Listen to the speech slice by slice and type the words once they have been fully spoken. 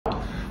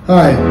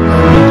Hi,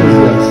 I'm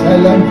Dr.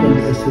 Ziya from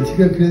the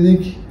Aesthetica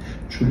Clinic,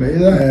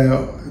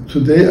 Jumeirah.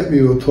 Today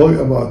we will talk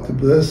about the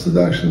breast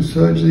reduction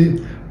surgery,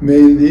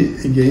 mainly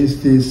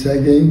against the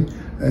sagging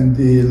and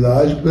the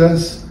large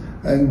breasts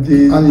and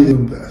the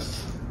uneven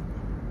breasts.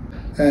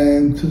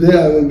 And today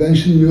I will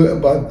mention you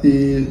about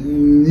the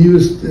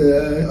newest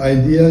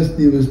ideas,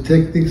 newest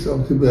techniques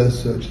of the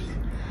breast surgery.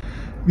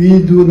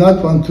 We do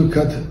not want to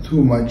cut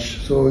too much,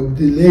 so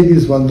the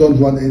ladies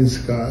don't want any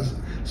scars.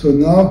 So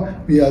now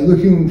we are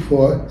looking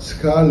for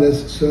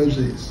scarless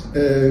surgeries.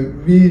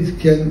 We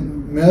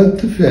can melt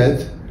the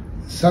fat,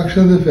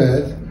 suction the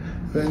fat,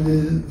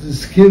 when the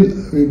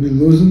skin will be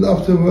loosened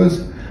afterwards,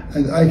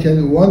 and I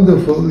can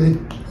wonderfully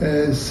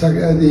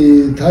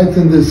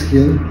tighten the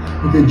skin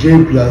with the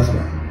J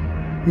plasma,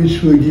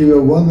 which will give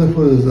a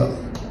wonderful result.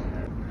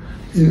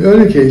 In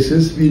early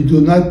cases, we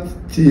do not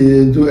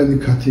do any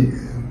cutting.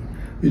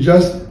 We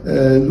just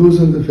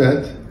loosen the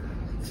fat,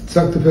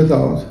 suck the fat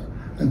out,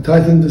 and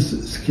tighten the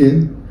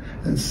skin,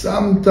 and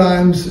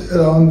sometimes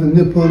around the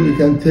nipple we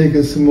can take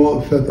a small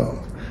fat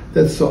out.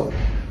 That's all.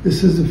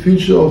 This is the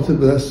future of the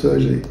breast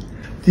surgery.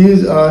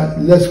 These are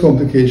less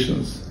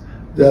complications.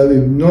 There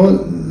will be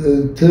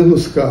no terrible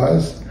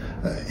scars,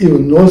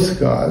 even no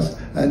scars,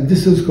 and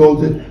this is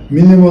called the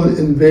minimal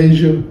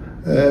invasive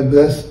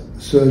breast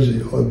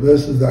surgery or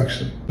breast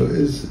reduction. So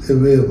it's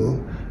available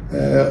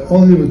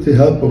only with the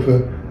help of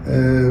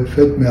a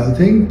fat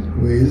melting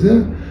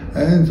laser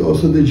and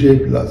also the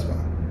J plasma.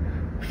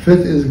 Fat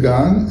is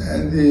gone,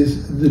 and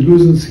the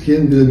loosened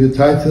skin will be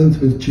tightened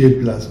with J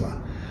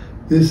plasma.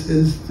 This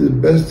is the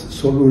best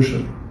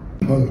solution.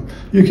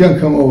 You can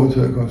come over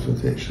to a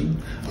consultation.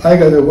 I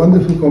got a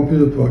wonderful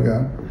computer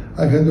program.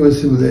 I can do a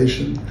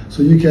simulation,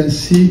 so you can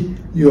see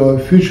your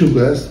future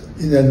breast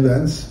in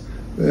advance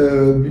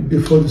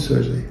before the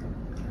surgery.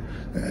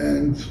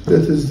 And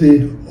that is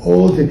the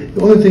whole thing.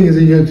 The only thing is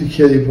that you have to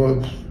carry for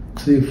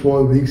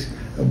 3-4 weeks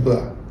a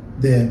bra,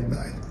 day and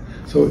night.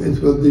 So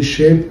it will, the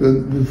shape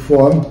will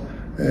form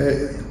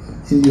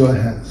in your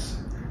hands.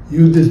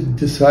 You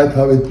decide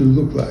how it will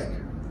look like.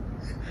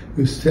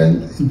 You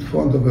stand in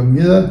front of a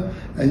mirror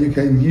and you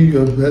can give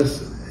your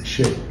breast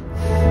shape.